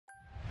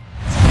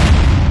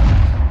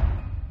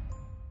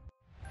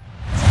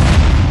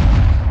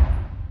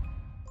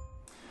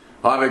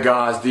Hi there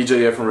guys, DJ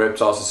here from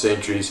Reptiles and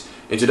Centuries.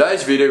 In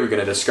today's video we're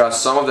going to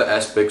discuss some of the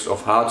aspects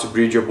of how to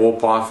breed your ball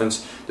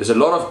pythons. There's a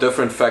lot of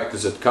different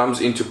factors that comes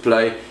into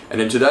play,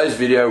 and in today's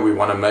video we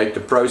want to make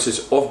the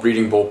process of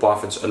breeding ball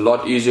pythons a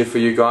lot easier for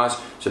you guys,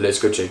 so let's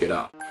go check it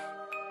out.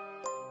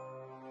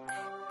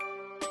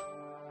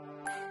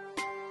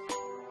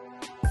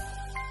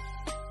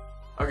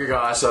 Okay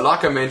guys, so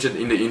like I mentioned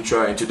in the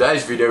intro, in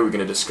today's video we're going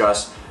to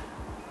discuss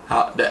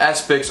the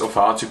aspects of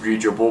how to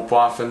breed your ball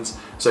pythons.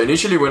 So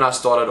initially when I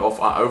started off,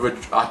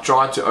 I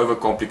tried to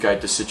overcomplicate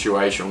the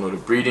situation or the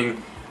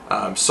breeding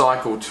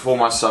cycle for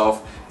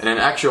myself, and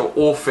in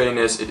all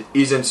fairness it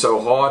isn't so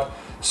hard.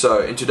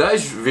 So in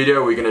today's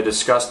video we're going to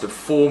discuss the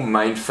 4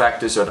 main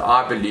factors that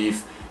I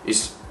believe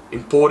is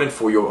important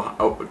for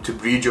to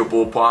breed your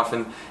ball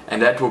python,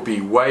 and that will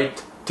be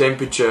weight,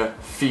 temperature,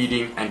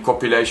 feeding and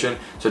copulation.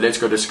 So let's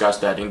go discuss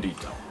that in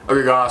detail.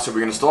 Okay guys, so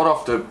we're going to start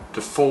off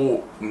the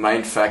 4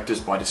 main factors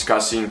by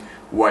discussing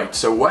weight.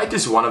 So weight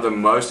is one of the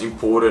most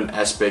important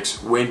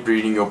aspects when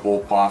breeding your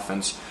ball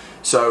pythons.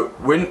 So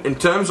in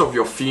terms of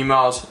your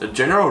females, the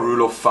general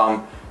rule of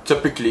thumb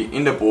typically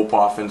in the ball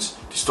pythons,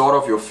 to start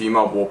off your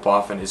female ball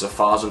python is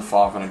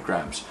 1,500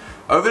 grams.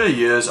 Over the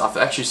years I've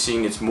actually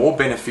seen it's more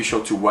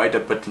beneficial to wait a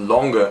bit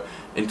longer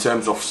in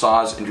terms of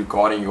size and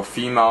regarding your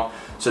female.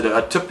 So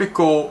the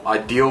typical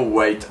ideal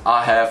weight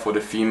I have for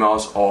the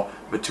females are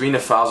between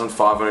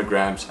 1,500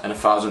 grams and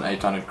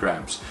 1,800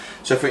 grams.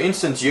 So for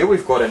instance, here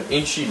we've got an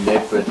Inchy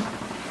leopard,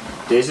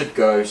 desert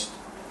ghost,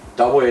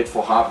 double head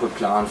for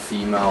hyperclown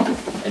female,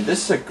 and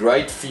this is a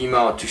great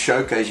female to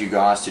showcase you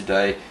guys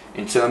today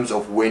in terms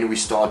of when we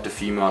start the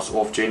females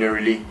off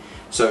generally.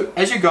 So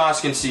as you guys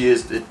can see,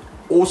 it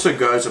also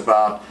goes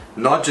about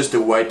not just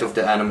the weight of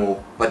the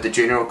animal but the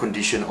general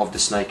condition of the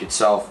snake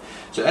itself.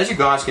 So as you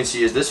guys can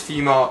see, this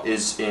female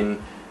is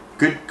in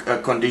good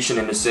condition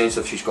in the sense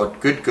of she's got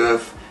good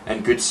girth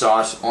and good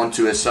size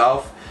onto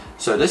herself.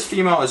 So this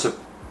female is a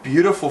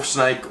beautiful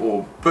snake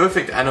or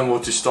perfect animal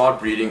to start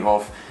breeding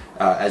off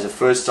as a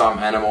first time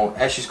animal,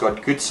 as she's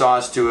got good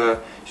size to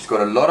her, she's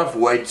got a lot of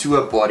weight to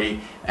her body,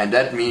 and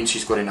that means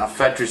she's got enough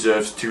fat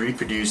reserves to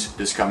reproduce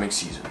this coming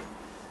season.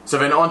 So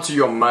then on to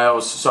your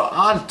males. So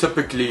I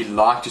typically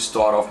like to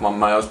start off my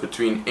males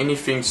between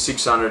anything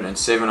 600 and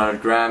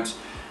 700 grams.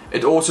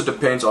 It also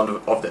depends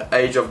on the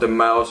age of the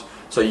males.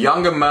 So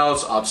younger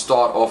males I'd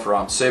start off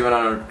around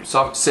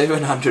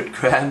 700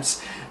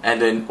 grams,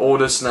 and then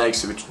older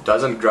snakes which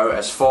doesn't grow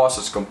as fast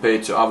as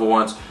compared to other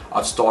ones,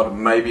 I'd start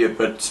maybe a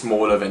bit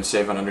smaller than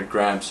 700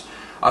 grams.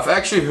 I've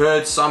actually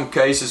heard some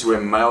cases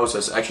where males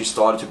has actually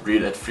started to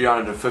breed at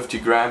 350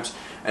 grams,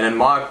 and in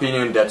my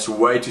opinion that's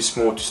way too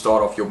small to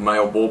start off your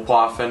male ball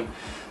python.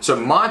 So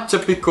my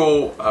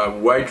typical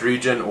weight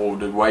region, or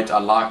the weight I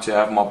like to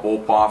have my ball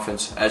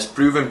pythons as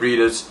proven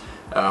breeders,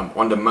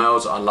 on the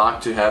males I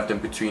like to have them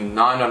between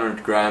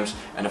 900 grams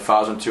and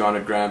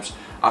 1,200 grams.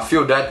 I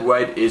feel that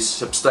weight is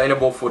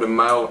sustainable for the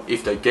male.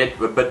 If they get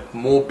a bit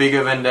more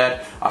bigger than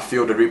that, I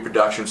feel the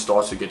reproduction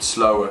starts to get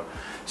slower.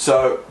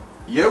 So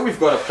here we've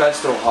got a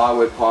pastel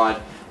highway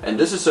pine, and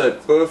this is a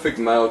perfect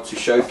male to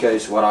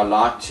showcase what I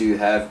like to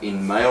have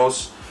in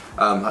males,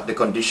 the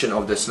condition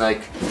of the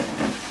snake.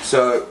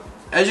 So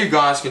as you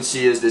guys can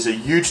see, there's a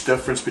huge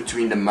difference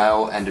between the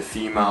male and the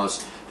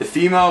females. The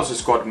females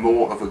has got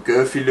more of a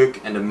girthy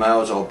look, and the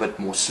males are a bit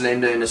more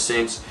slender in a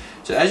sense.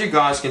 So as you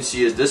guys can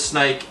see, this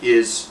snake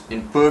is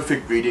in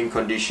perfect breeding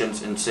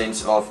conditions in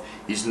sense of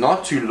he's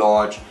not too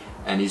large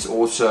and he's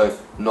also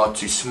not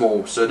too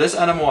small. So this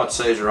animal I'd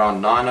say is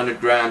around 900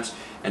 grams,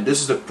 and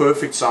this is the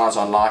perfect size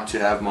I like to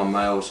have my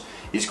males.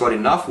 He's got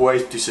enough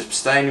weight to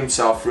sustain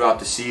himself throughout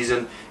the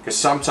season, because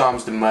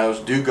sometimes the males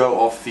do go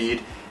off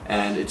feed,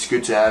 and it's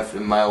good to have a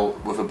male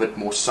with a bit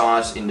more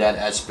size in that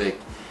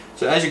aspect.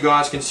 So as you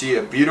guys can see,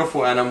 a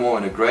beautiful animal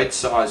and a great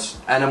size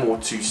animal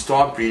to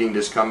start breeding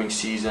this coming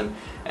season.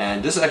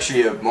 And this is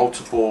actually a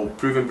multiple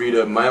proven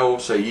breeder male,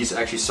 so he's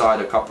actually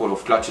sired a couple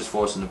of clutches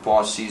for us in the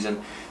past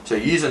season. So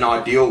he's an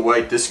ideal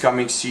weight this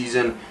coming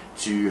season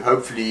to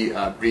hopefully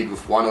breed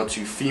with 1 or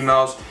 2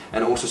 females,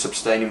 and also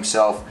sustain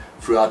himself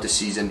throughout the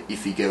season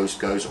if he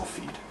goes off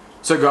feed.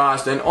 So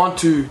guys, then on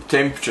to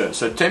temperature.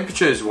 So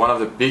temperature is one of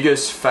the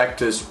biggest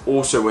factors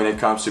also when it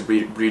comes to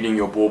breeding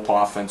your ball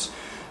pythons.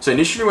 So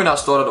initially when I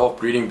started off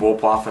breeding ball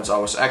pythons, I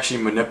was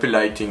actually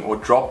manipulating or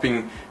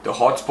dropping the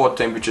hotspot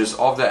temperatures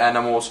of the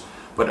animals,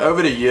 but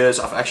over the years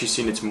I've actually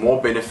seen it's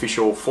more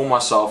beneficial for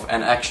myself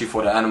and actually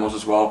for the animals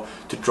as well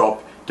to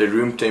drop the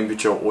room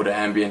temperature or the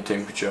ambient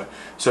temperature.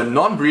 So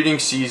non-breeding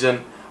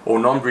season or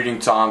non-breeding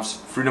times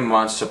through the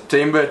months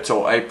September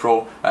till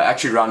April, I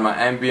actually run my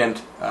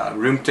ambient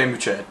room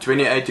temperature at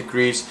 28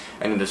 degrees,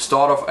 and in the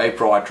start of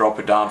April I drop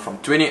it down from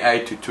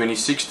 28 to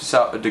 26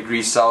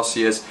 degrees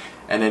Celsius,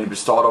 and then at the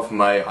start of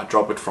May I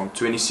drop it from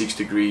 26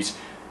 degrees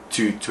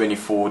to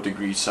 24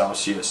 degrees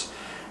Celsius.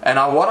 And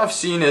what I've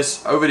seen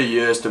is over the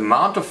years the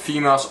amount of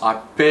females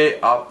I pair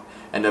up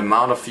and the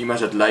amount of females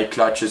that lay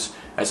clutches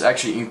has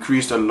actually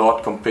increased a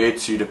lot compared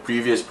to the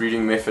previous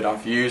breeding method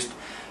I've used.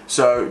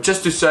 So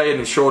just to say it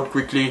in short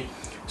quickly,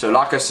 So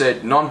like I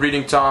said,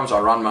 non-breeding times I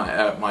run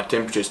my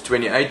temperatures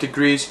 28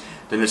 degrees,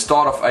 then the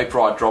start of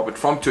April I drop it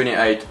from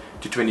 28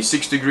 to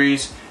 26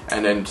 degrees,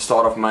 and then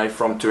start of May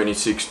from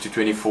 26 to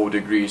 24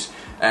 degrees.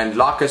 And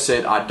like I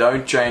said, I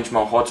don't change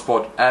my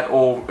hotspot at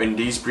all in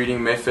these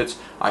breeding methods.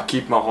 I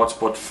keep my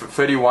hotspot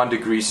 31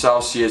 degrees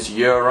Celsius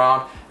year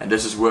round, and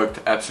this has worked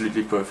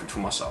absolutely perfect for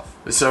myself.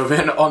 So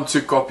then on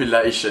to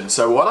copulation.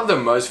 So one of the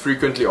most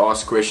frequently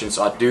asked questions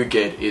I do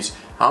get is,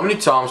 how many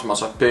times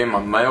must I pair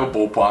my male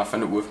ball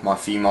python with my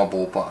female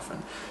ball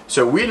python?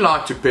 So we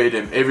like to pair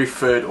them every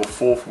 3rd or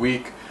 4th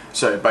week.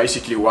 So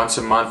basically once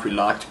a month we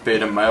like to pair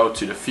the male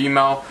to the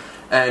female,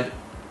 and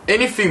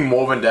anything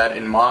more than that,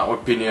 in my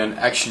opinion,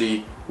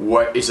 actually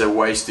is a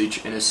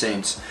wastage in a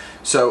sense.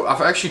 So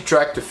I've actually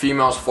tracked the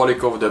female's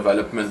follicle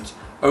development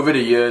over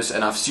the years,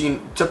 and I've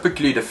seen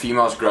typically the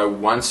females grow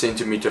 1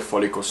 centimeter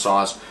follicle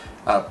size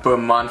per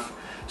month.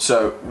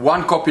 So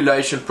 1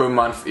 copulation per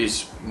month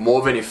is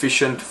more than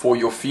efficient for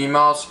your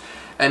females.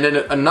 And then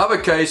another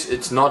case,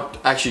 it's not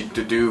actually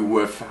to do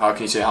with, how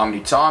can you say, how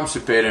many times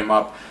to pair them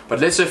up, but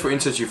let's say for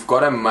instance you've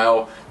got a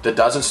male that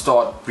doesn't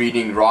start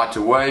breeding right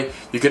away.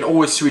 You can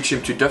always switch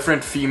him to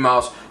different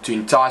females to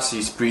entice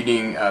his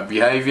breeding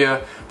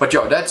behavior. But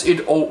yeah, that's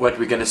it all what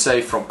we're going to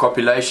say from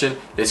copulation.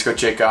 Let's go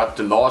check out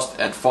the last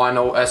and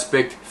final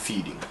aspect,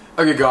 feeding.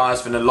 Okay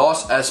guys, then the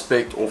last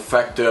aspect or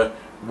factor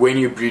when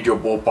you breed your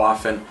ball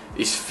python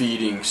is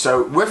feeding.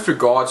 So with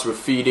regards with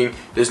feeding,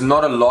 there's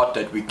not a lot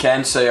that we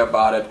can say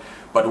about it.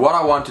 But what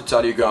I want to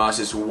tell you guys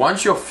is,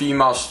 once your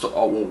females,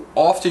 or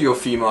after your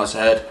females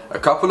had a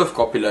couple of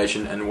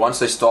copulation, and once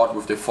they start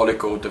with their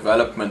follicle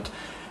development,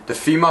 the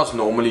females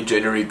normally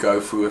generally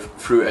go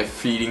through a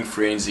feeding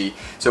frenzy.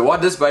 So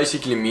what this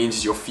basically means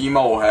is your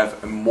female will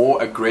have a more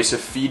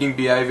aggressive feeding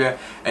behavior,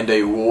 and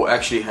they will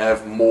actually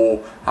have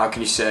more, how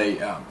can you say,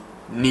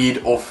 need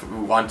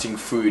of wanting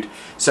food.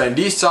 So in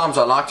these times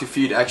I like to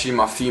feed actually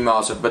my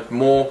females a bit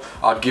more.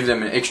 I'd give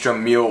them an extra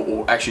meal,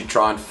 or actually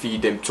try and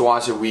feed them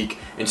twice a week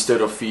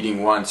instead of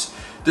feeding once.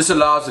 This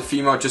allows the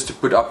female just to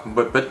put up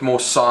a bit more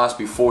size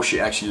before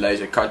she actually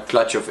lays a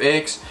clutch of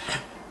eggs.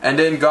 And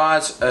then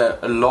guys,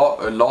 a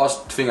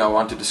last thing I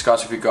want to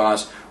discuss with you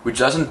guys, which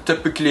doesn't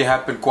typically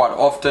happen quite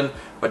often,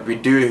 but we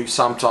do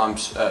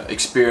sometimes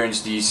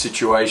experience these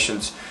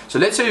situations. So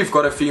let's say you've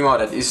got a female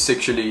that is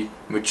sexually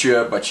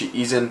mature, but she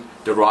isn't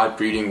the right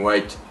breeding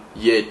weight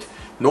yet.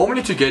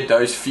 Normally to get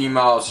those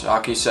females, how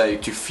can you say,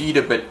 to feed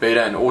a bit better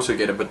and also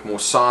get a bit more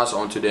size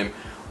onto them,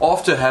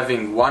 after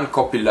having 1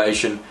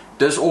 copulation,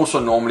 this also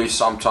normally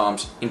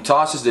sometimes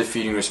entices their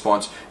feeding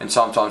response and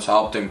sometimes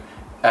help them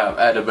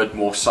add a bit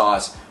more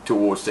size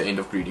towards the end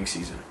of breeding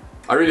season.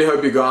 I really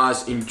hope you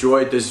guys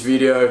enjoyed this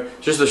video.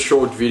 Just a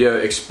short video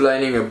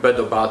explaining a bit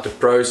about the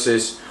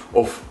process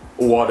of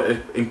what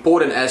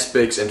important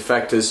aspects and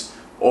factors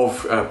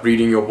of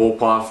breeding your ball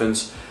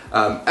pythons.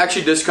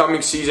 Actually this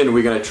coming season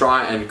we're going to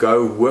try and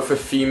go with a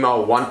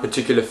female, one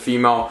particular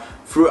female,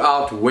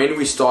 throughout when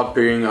we start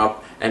pairing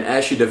up, and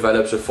as she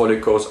develops her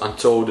follicles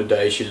until the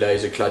day she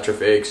lays a clutch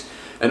of eggs.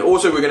 And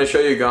also we're going to show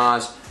you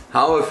guys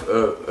how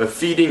a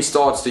feeding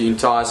starts to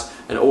entice,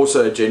 and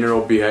also a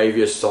general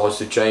behavior starts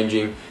to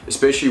changing,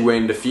 especially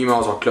when the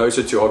females are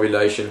closer to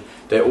ovulation.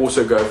 They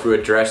also go through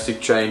a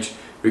drastic change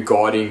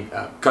regarding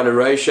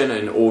coloration,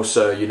 and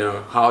also, you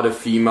know, how the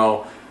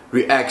female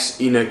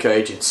reacts in her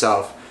cage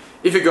itself.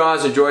 If you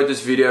guys enjoyed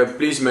this video,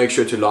 please make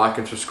sure to like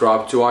and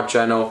subscribe to our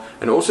channel,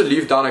 and also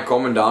leave down a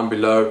comment down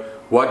below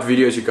what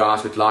videos you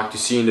guys would like to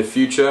see in the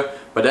future.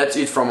 But that's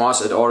it from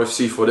us at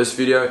RFC for this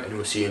video, and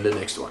we'll see you in the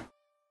next one.